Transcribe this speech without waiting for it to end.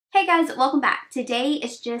Hey guys, welcome back. Today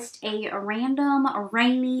is just a random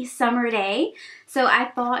rainy summer day, so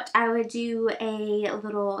I thought I would do a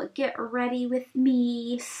little get ready with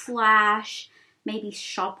me slash maybe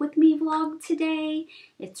shop with me vlog today.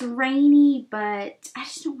 It's rainy, but I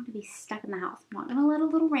just don't want to be stuck in the house. I'm not going to let a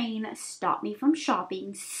little rain stop me from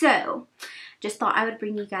shopping, so just thought I would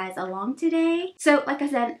bring you guys along today. So like I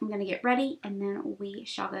said, I'm going to get ready and then we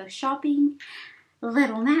shall go shopping.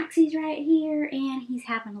 Little Maxie's right here and he's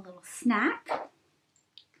having a little snack.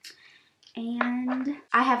 And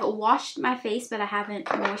I have washed my face, but I haven't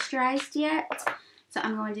moisturized yet. So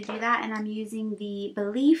I'm going to do that, and I'm using the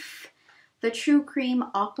Belief, the True Cream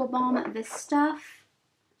Aqua Balm. This stuff,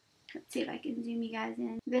 let's see if I can zoom you guys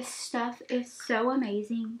in. This stuff is so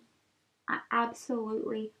amazing. I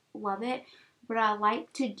absolutely love it. What I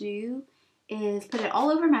like to do is put it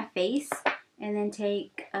all over my face and then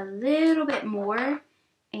take a little bit more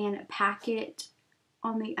and pack it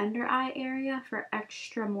on the under eye area for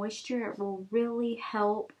extra moisture. It will really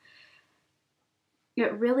help.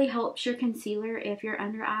 It really helps your concealer if your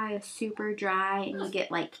under eye is super dry and you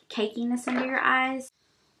get like cakiness under your eyes.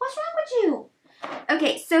 What's wrong with you?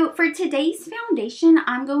 Okay, so for today's foundation,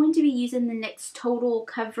 I'm going to be using the NYX Total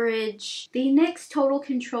Coverage, the NYX Total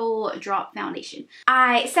Control Drop Foundation.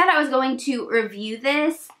 I said I was going to review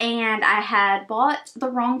this, and I had bought the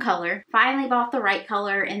wrong color, finally bought the right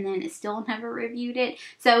color, and then still never reviewed it.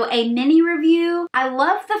 So a mini review. I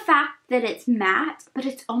love the fact that it's matte, but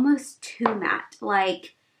it's almost too matte.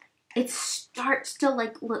 Like, it starts to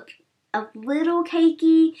like look a little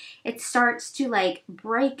cakey. It starts to like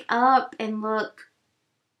break up and look,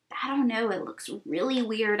 I don't know, it looks really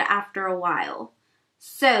weird after a while.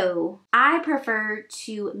 So I prefer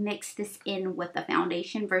to mix this in with the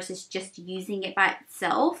foundation versus just using it by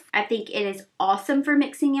itself. I think it is awesome for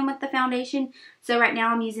mixing in with the foundation. So right now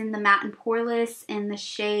I'm using the Matte and Poreless in the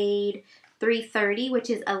shade 330, which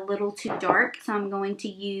is a little too dark. So I'm going to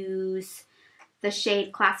use the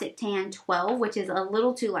shade Classic Tan 12, which is a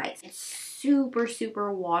little too light. It's super,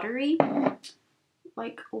 super watery.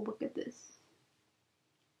 Like, look at this.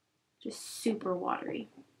 Just super watery.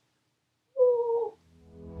 Ooh.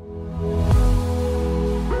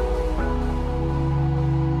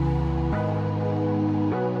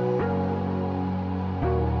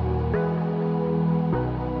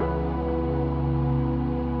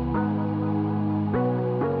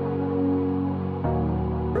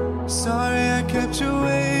 Sorry I kept you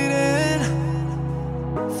waiting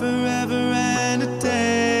forever and a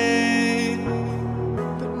day,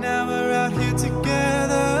 but now we're out here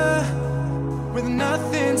together with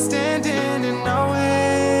nothing standing in our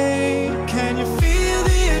way. Can you feel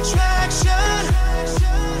the attraction?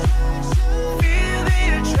 Feel the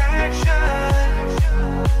attraction.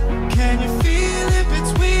 Can you feel it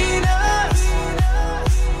between us?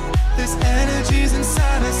 This energy's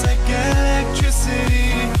inside us like electricity.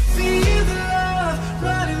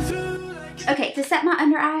 Okay, to set my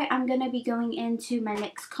under eye, I'm going to be going into my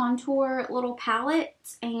NYX Contour little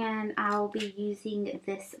palette, and I'll be using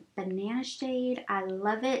this banana shade. I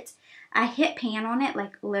love it. I hit pan on it,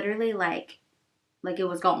 like literally like it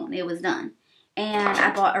was gone. It was done. And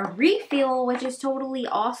I bought a refill, which is totally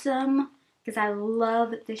awesome because I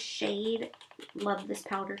love this shade. Love this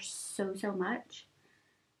powder so, so much.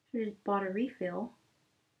 I just bought a refill.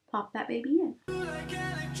 Pop that baby in.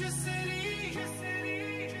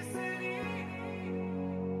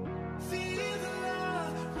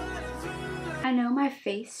 I know my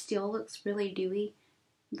face still looks really dewy.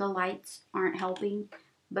 The lights aren't helping,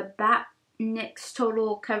 but that NYX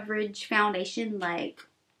Total Coverage Foundation, like,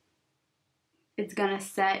 it's gonna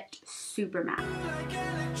set super matte.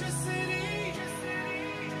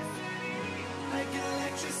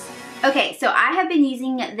 Okay, so I have been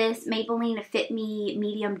using this Maybelline Fit Me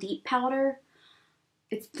Medium Deep Powder.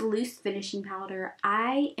 It's the loose finishing powder.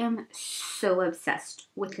 I am so obsessed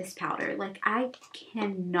with this powder. Like, I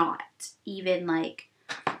cannot even, like,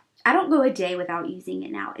 I don't go a day without using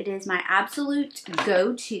it now. It is my absolute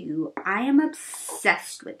go-to. I am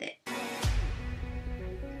obsessed with it.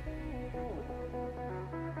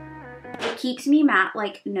 It keeps me matte,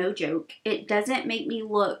 like, no joke. It doesn't make me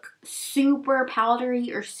look super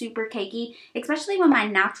powdery or super cakey, especially when my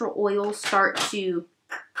natural oils start to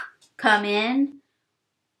come in.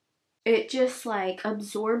 It just like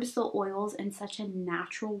absorbs the oils in such a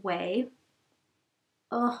natural way.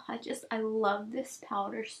 Oh, I love this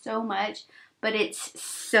powder so much, but it's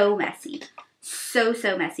so messy. So,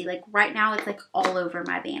 so messy. Like right now it's like all over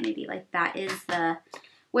my vanity. Like that is the,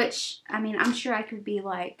 which, I mean, I'm sure I could be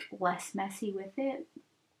like less messy with it,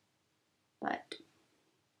 but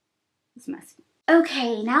it's messy.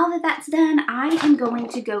 Okay, now that that's done, I am going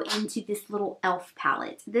to go into this little e.l.f.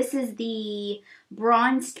 palette. This is the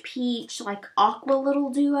Bronzed Peach, like aqua little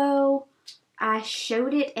duo. I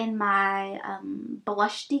showed it in my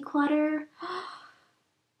blush declutter.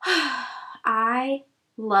 I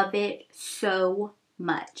love it so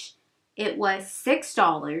much. It was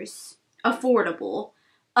 $6, affordable,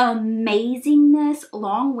 amazingness,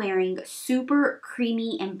 long wearing, super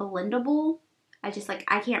creamy and blendable. I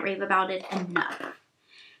can't rave about it enough.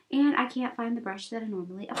 And I can't find the brush that I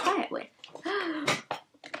normally apply it with.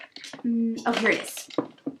 Oh, here it is.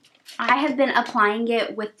 I have been applying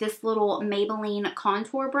it with this little Maybelline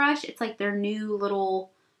contour brush. It's like their new little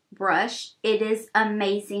brush. It is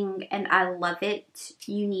amazing and I love it.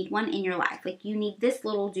 You need one in your life. Like, you need this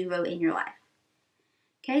little duo in your life.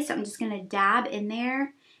 Okay, so I'm just going to dab in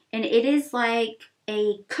there. And it is like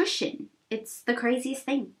a cushion. It's the craziest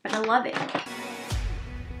thing, but I love it.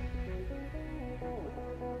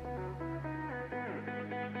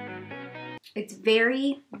 It's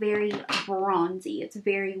very, very bronzy. It's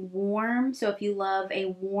very warm. So if you love a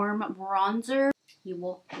warm bronzer, you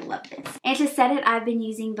will love this. And to set it, I've been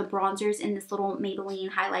using the bronzers in this little Maybelline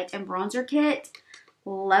Highlight and Bronzer Kit.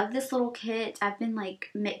 Love this little kit. I've been like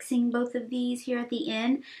mixing both of these here at the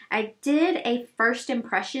end. I did a first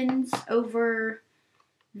impressions over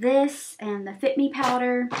this and the Fit Me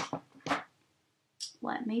powder.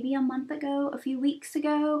 What, maybe a month ago, a few weeks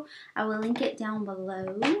ago. I will link it down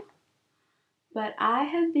below. But I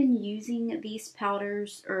have been using these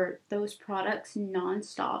powders or those products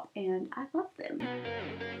non-stop and I love them.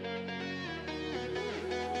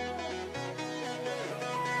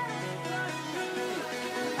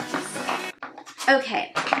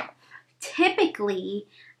 Okay, typically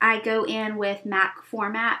I go in with MAC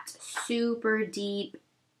Format Super Deep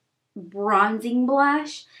Bronzing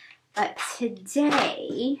Blush, but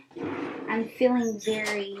today I'm feeling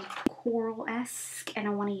very coral-esque and I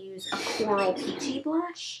want to use a coral peachy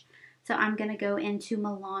blush. So I'm going to go into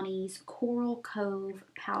Milani's Coral Cove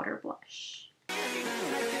Powder Blush.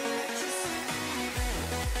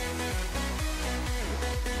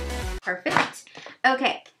 Perfect.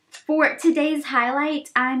 Okay, for today's highlight,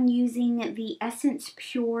 I'm using the Essence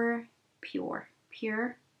Pure,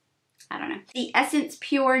 I don't know. The Essence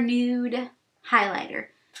Pure Nude Highlighter.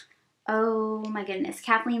 Oh my goodness,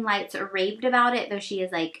 Kathleen Lights raved about it, though she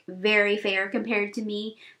is like very fair compared to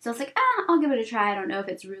me. So I was like, I'll give it a try. I don't know if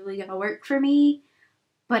it's really gonna work for me,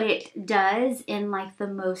 but it does in like the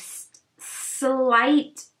most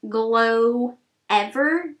slight glow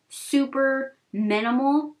ever. Super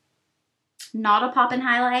minimal, not a poppin'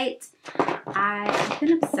 highlight. I've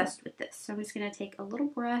been obsessed with this. So I'm just gonna take a little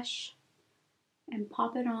brush and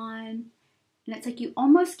pop it on. And it's like you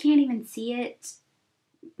almost can't even see it,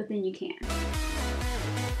 but then you can.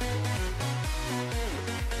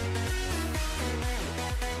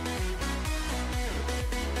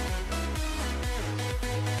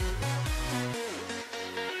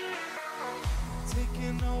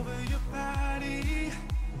 Taking over your body,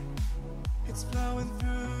 it's flowing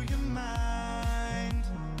through your mind.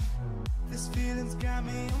 This feeling's got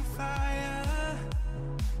me on fire.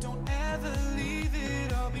 Don't ever leave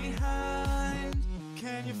it all behind.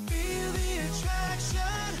 Can you feel the attraction?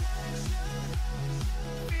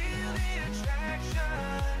 Feel the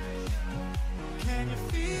attraction. Can you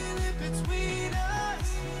feel it between us?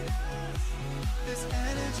 This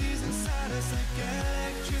energy's inside us like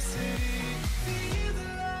electricity. Feel the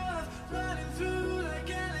love running through like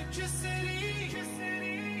electricity.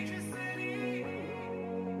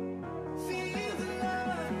 Feel the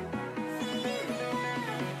love.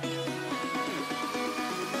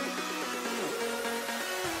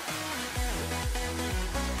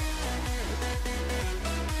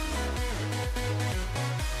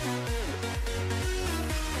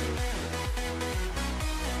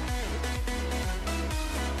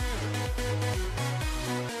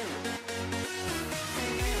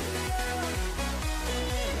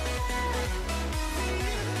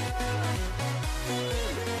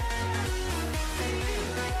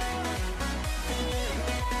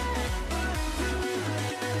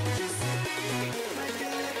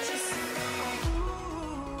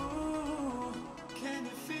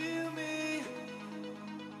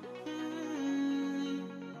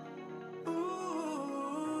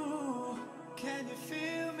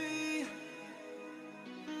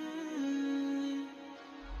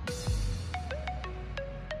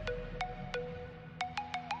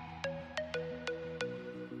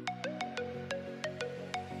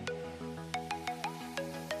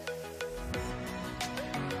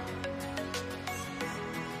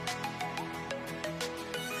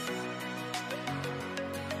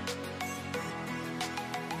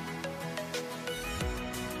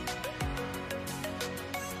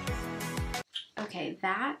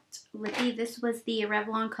 that lippy. This was the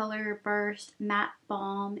Revlon Color Burst Matte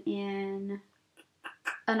Balm in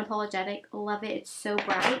Unapologetic. Love it. It's so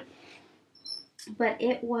bright. But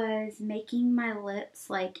it was making my lips,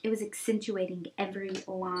 like, it was accentuating every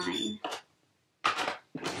line.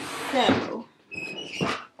 So,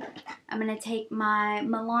 I'm going to take my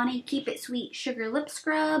Milani Keep It Sweet Sugar Lip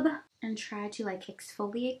Scrub and try to, like,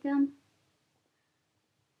 exfoliate them.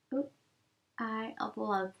 Ooh, I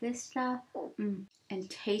love this stuff. And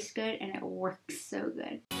tastes good, and it works so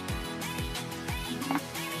good.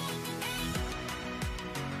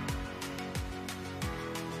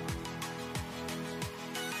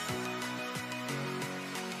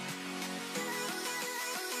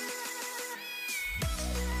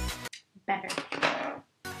 Better.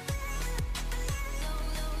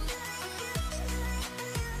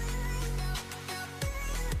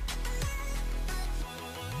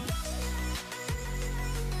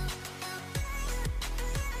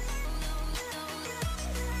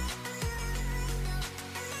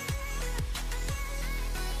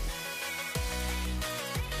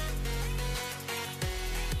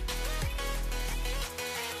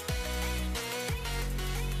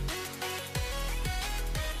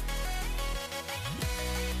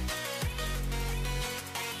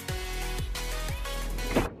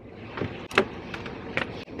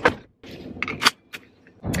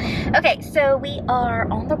 Okay, so we are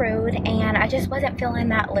on the road, and I just wasn't feeling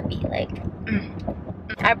that lippy. Like,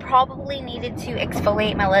 I probably needed to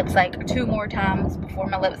exfoliate my lips like 2 more times before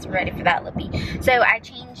my lips were ready for that lippy. So I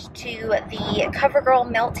changed to the CoverGirl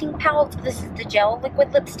Melting Pout. This is the gel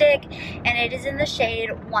liquid lipstick, and it is in the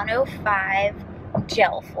shade 105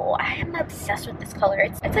 Gel Full. I am obsessed with this color.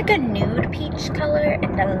 It's like a nude peach color,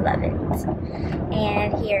 and I love it.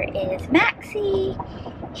 And here is Maxie.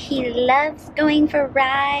 He loves going for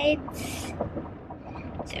rides.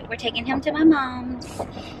 So we're taking him to my mom's.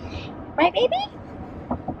 Right, baby?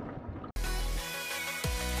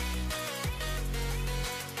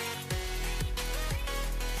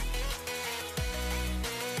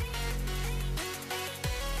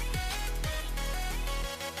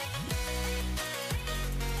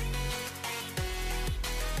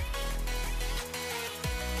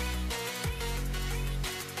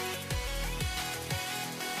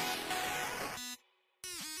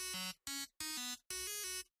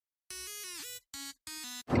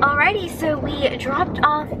 Alrighty, so we dropped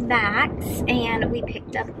off Max and we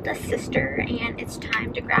picked up the sister, and it's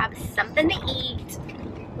time to grab something to eat.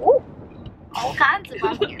 Ooh, all kinds of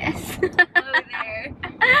bumminess over there.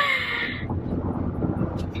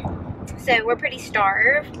 So we're pretty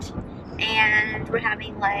starved, and we're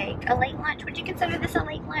having like a late lunch. Would you consider this a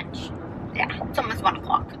late lunch? Yeah, it's almost 1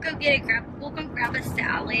 o'clock. We'll go grab a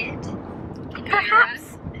salad.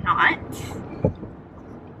 Perhaps not.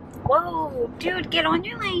 Whoa, dude, get on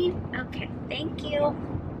your lane. Okay, thank you.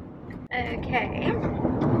 Okay.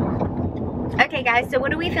 Okay, guys, so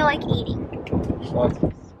what do we feel like eating?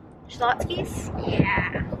 Schlotzkis. Schlotzkis?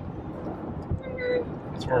 Yeah.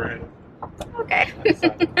 That's where we're headed. Okay.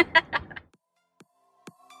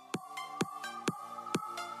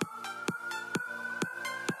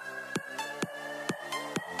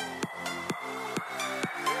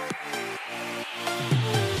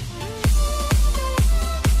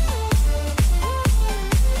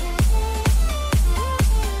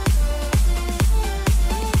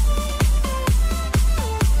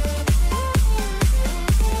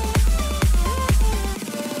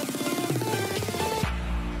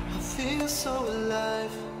 So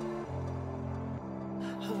alive,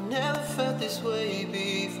 I've never felt this way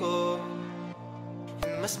before.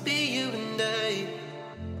 It must be you and I.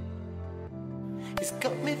 It's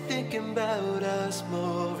got me thinking about us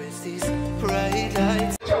more. It's these bright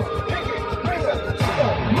lights.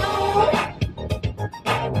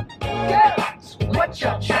 Girls, what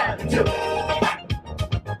y'all trying to do?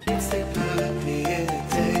 They put me in a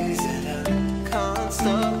daze, and I can't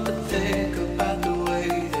stop to think about the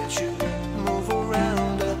way that you move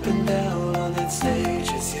around up and down on that stage.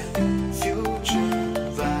 It's your future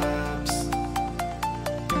vibes.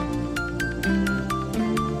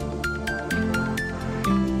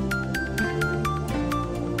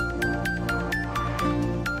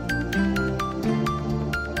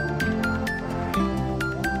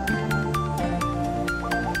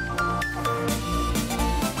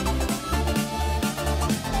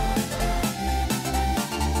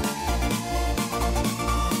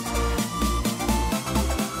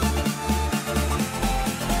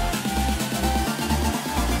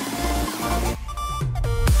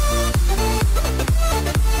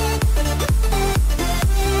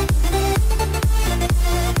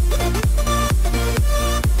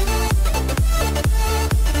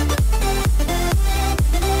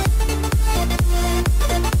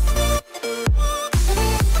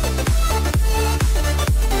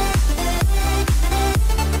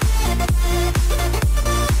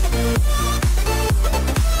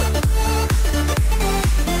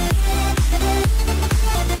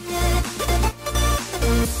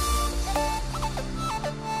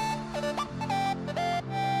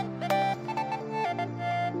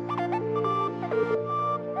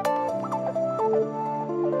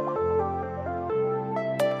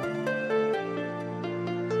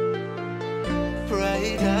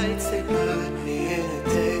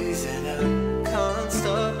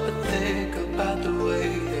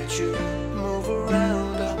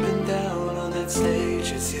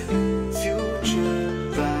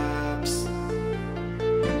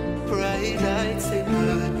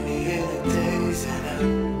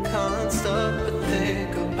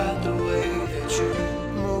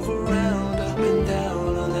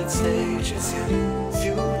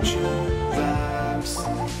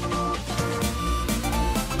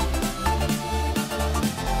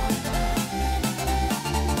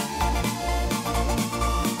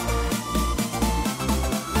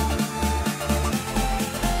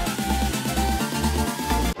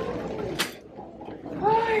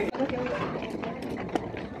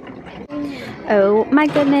 Oh my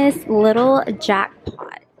goodness, little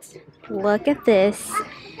jackpot. Look at this.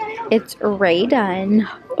 It's Ray done.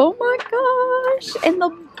 Oh my gosh. And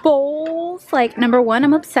the bowls. Like, number one,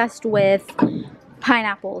 I'm obsessed with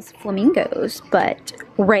pineapples, flamingos, but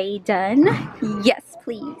Ray done. Yes,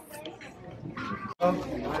 please.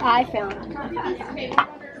 I found it.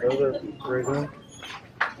 Those are right there.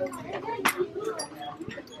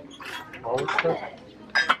 All this stuff.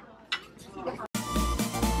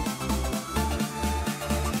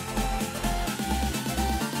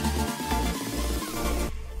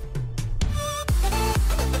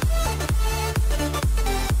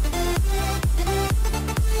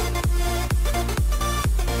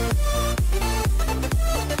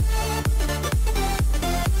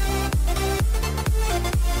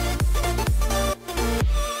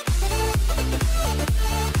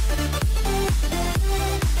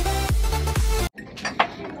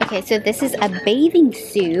 Okay, so this is a bathing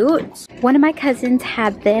suit. One of my cousins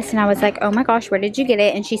had this and I was like, oh my gosh, where did you get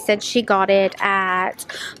it? And she said she got it at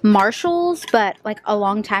Marshall's, but like a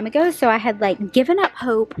long time ago. So I had like given up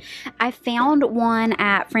hope. I found one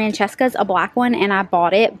at Francesca's, a black one, and I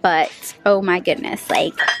bought it, but oh my goodness,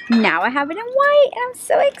 like now I have it in white and I'm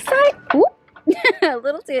so excited. Ooh, a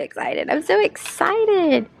little too excited. I'm so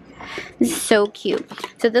excited. This is so cute.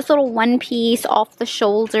 So this little one piece off the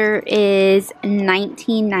shoulder is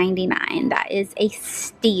 $19.99. That is a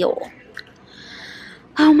steal.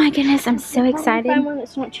 Oh my goodness, I'm so excited. Find one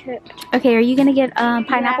that's not chipped. Okay, are you gonna get a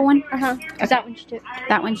pineapple one? Okay. That one's chipped.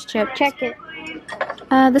 That one's chipped. Check it.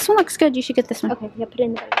 This one looks good. You should get this one. Okay, yeah, put it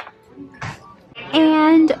in the bag.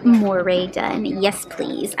 And more Ray done. Yes,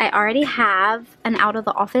 please. I already have an out of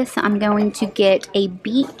the office, so I'm going to get a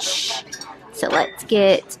beach. So let's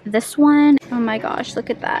get this one. Oh my gosh,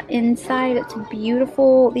 look at that inside. It's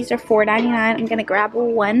beautiful. These are $4.99. I'm gonna grab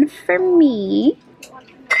one for me.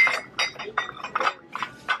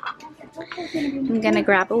 I'm gonna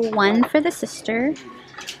grab one for the sister.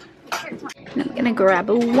 And I'm gonna grab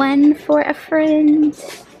one for a friend.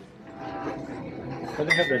 I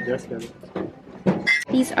have that discount.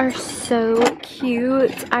 These are so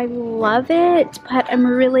cute. I love it, but I'm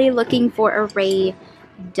really looking for a Ray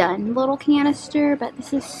Done little canister, but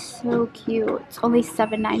this is so cute. It's only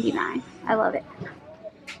 $7.99. I love it.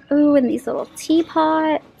 Ooh, and these little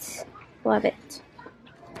teapots. Love it.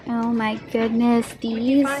 Oh my goodness,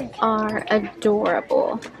 these are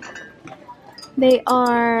adorable. They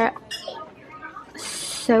are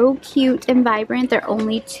so cute and vibrant. They're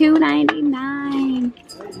only $2.99.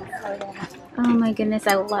 Oh my goodness,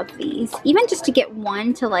 I love these. Even just to get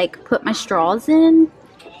one to like put my straws in.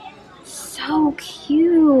 So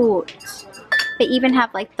cute. They even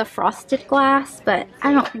have like the frosted glass, but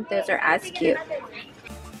I don't think those are as cute.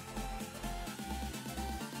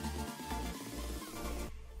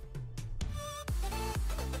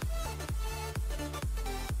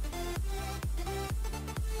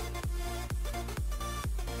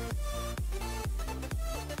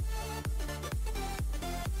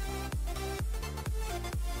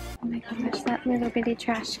 Oh my gosh, that little bitty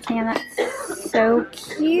trash can, that's so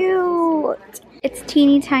cute. It's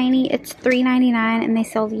teeny tiny, it's $3.99, and they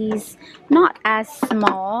sell these not as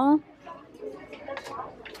small,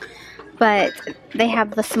 but they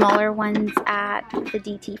have the smaller ones at the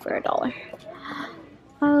DT for $1.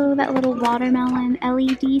 Oh, that little watermelon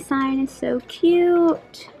LED sign is so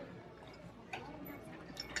cute.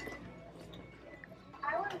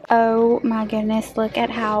 Oh my goodness, look at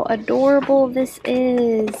how adorable this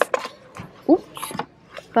is. Oops.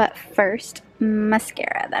 But first,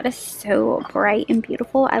 mascara. That is so bright and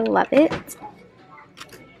beautiful. I love it.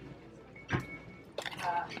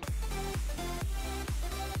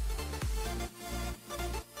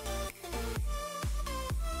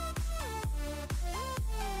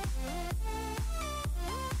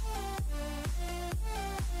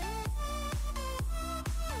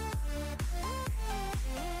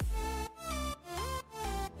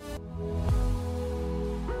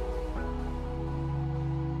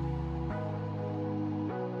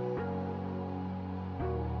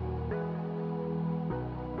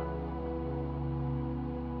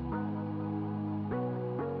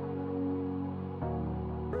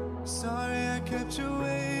 Sorry I kept you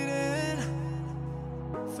waiting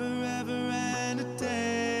forever and a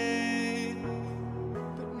day,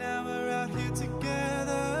 but now we're out here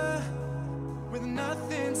together with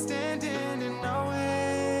nothing standing in our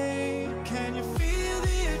way. Can you feel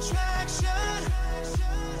the attraction?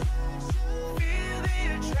 Feel the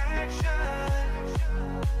attraction.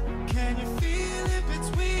 Can you feel it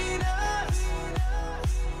between us?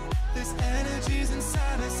 This energy's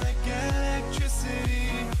inside us like electricity.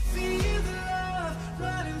 Feel the love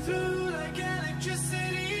running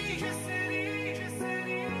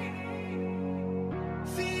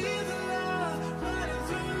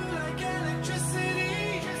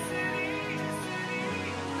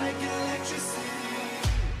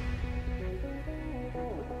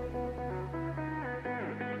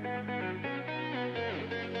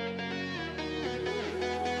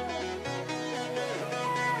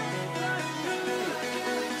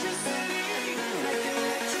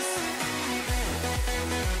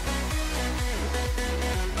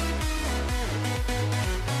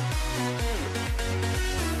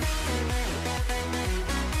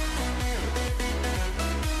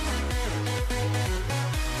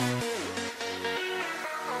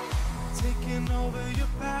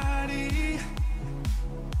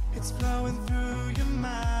It's flowing through your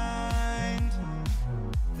mind.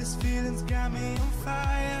 This feeling's got me on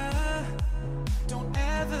fire. Don't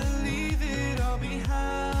ever leave it all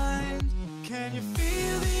behind. Can you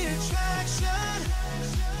feel the attraction?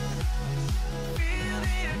 Feel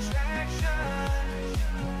the attraction.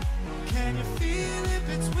 Can you feel it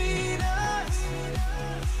between us?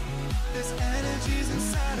 There's energies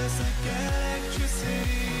inside us like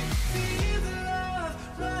electricity. Feel the love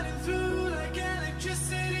running through like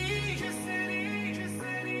electricity.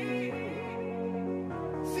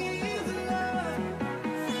 Feel the love.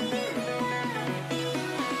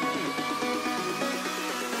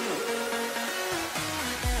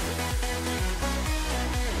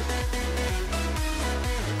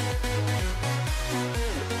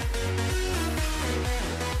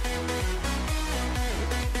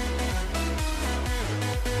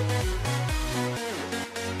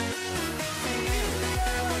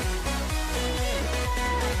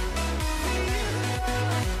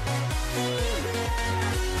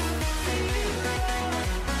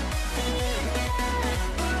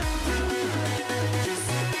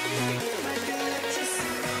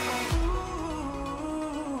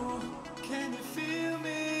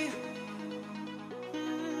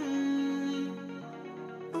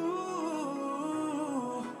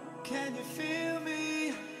 Can you feel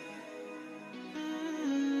me?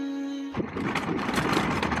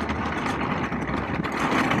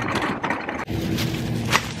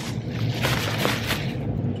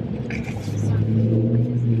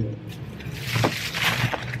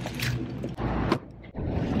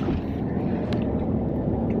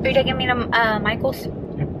 Are you taking me to Michael's?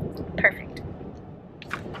 Perfect.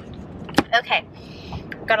 Okay.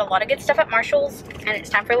 Got a lot of good stuff at Marshall's, and it's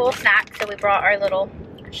time for a little snack. So we brought our little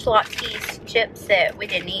Schlotzsky's chips that we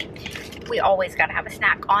didn't eat. We always gotta have a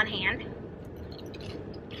snack on hand.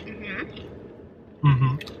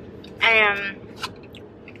 And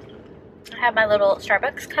I have my little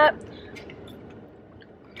Starbucks cup.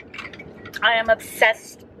 I am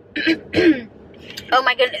obsessed. Oh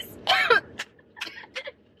my goodness.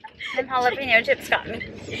 Them jalapeno chips got me.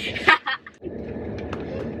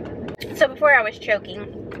 So before I was choking,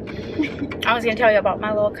 I was gonna tell you about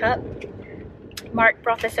my little cup. Mark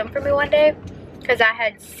brought this home for me one day because I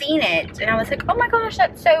had seen it and I was like, oh my gosh,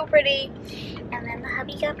 that's so pretty. And then the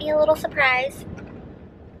hubby got me a little surprise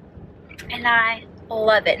and I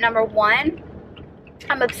love it. Number one,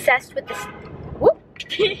 I'm obsessed with this. Whoop.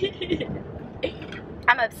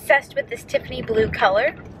 I'm obsessed with this Tiffany blue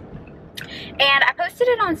color. And I posted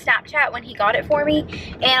it on Snapchat when he got it for me,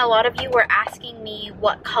 and a lot of you were asking me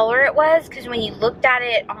what color it was because when you looked at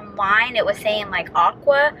it online it was saying like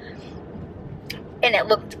aqua and it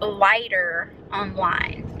looked lighter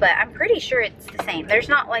online, but I'm pretty sure it's the same. There's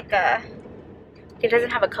not like a, it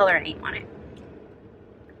doesn't have a color name on it.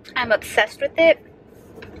 I'm obsessed with it.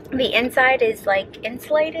 The inside is like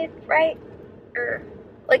insulated, right? Or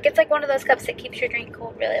like it's like one of those cups that keeps your drink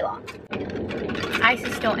cold really long. Ice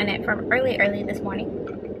is still in it from early this morning.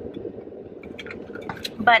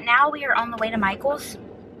 But now we are on the way to Michael's.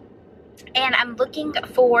 And I'm looking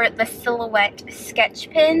for the silhouette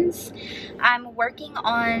sketch pens. I'm working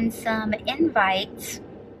on some invites.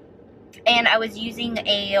 And I was using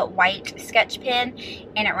a white sketch pen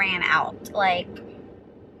and it ran out. Like,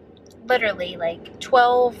 literally like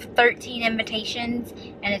 12, 13 invitations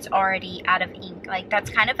and it's already out of ink. Like, that's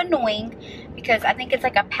kind of annoying because I think it's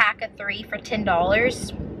like a pack of 3 for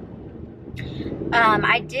 $10.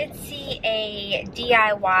 I did see a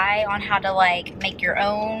DIY on how to like make your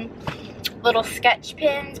own little sketch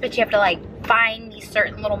pens, but you have to like find these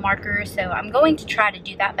certain little markers. So I'm going to try to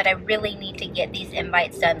do that, but I really need to get these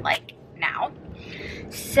invites done like now.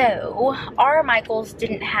 So our Michaels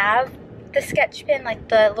didn't have the sketch pen, like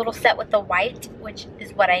the little set with the white, which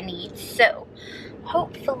is what I need. So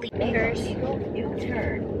hopefully, fingers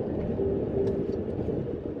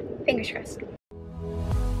crossed.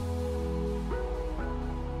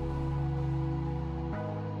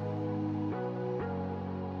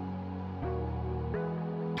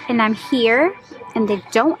 And I'm here and they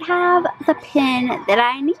don't have the pen that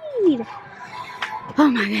I need. Oh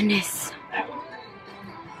my goodness.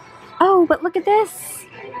 Oh, but look at this.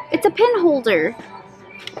 It's a pen holder.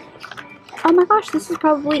 Oh my gosh, this is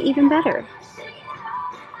probably even better.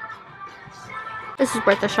 This is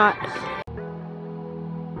worth a shot.